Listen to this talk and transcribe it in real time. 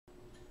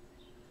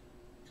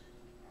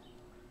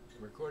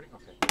recording?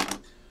 Okay.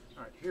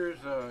 Alright, here's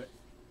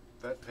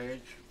that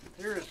page.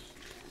 Here's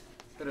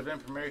a bit of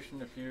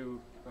information if you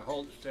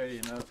hold it steady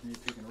enough and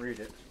if you can read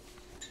it.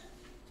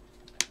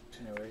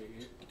 Anyway,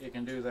 you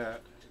can do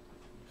that.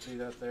 See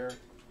that there?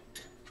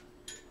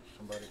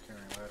 Somebody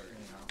carrying a ladder.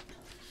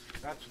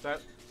 Anyhow,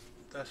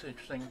 that's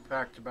interesting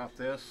fact about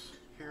this.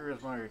 Here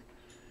is my.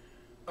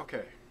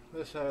 Okay,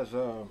 this has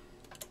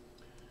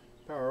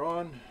power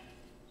on,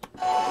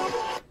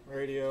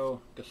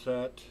 radio,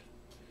 cassette.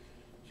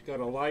 It's got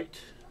a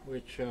light,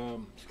 which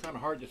it's kind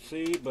of hard to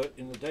see, but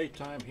in the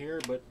daytime here.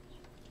 But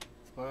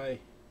if I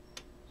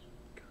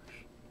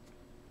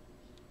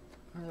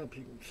don't know if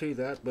you can see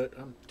that, but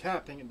I'm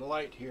tapping the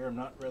light here. I'm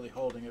not really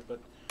holding it,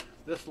 but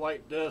this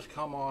light does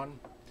come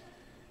on.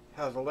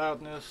 Has a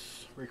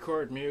loudness,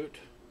 record mute,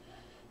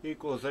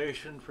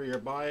 equalization for your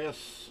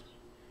bias,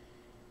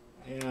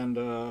 and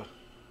the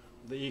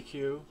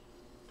EQ,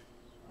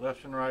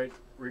 left and right,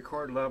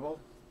 record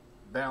level,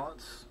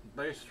 balance,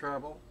 bass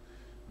treble,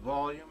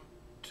 volume,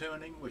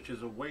 tuning, which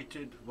is a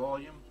weighted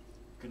volume.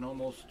 You can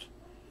almost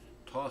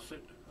toss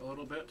it a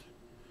little bit.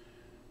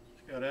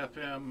 It's got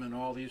FM and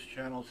all these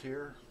channels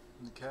here,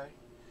 okay?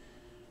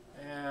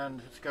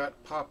 And it's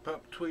got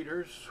pop-up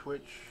tweeters,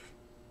 which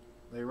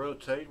they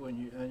rotate when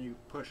you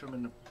push them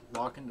and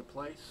lock into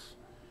place,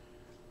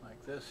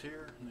 like this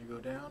here, and they go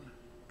down,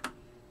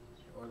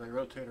 or they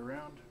rotate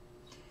around.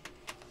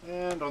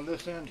 And on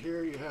this end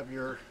here, you have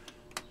your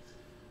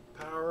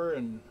power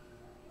and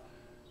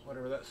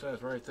whatever that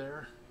says right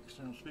there,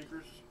 external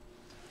speakers.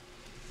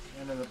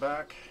 And in the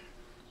back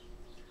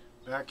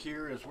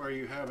here is where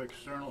you have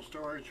external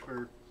storage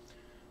for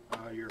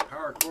your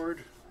power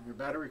cord, your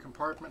battery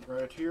compartment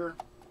right here.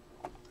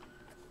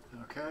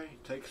 Okay,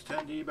 takes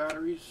 10D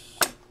batteries.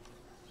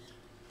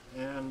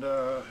 And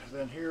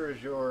then here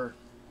is your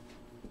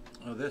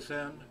this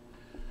end.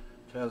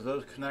 It has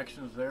those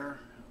connections there.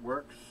 It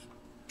works.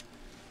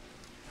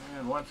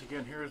 And once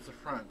again, here's the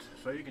front.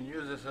 So you can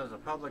use this as a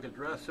public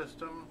address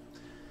system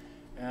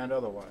and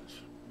otherwise.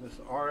 This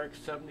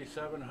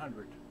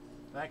RX-7700.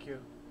 Thank you.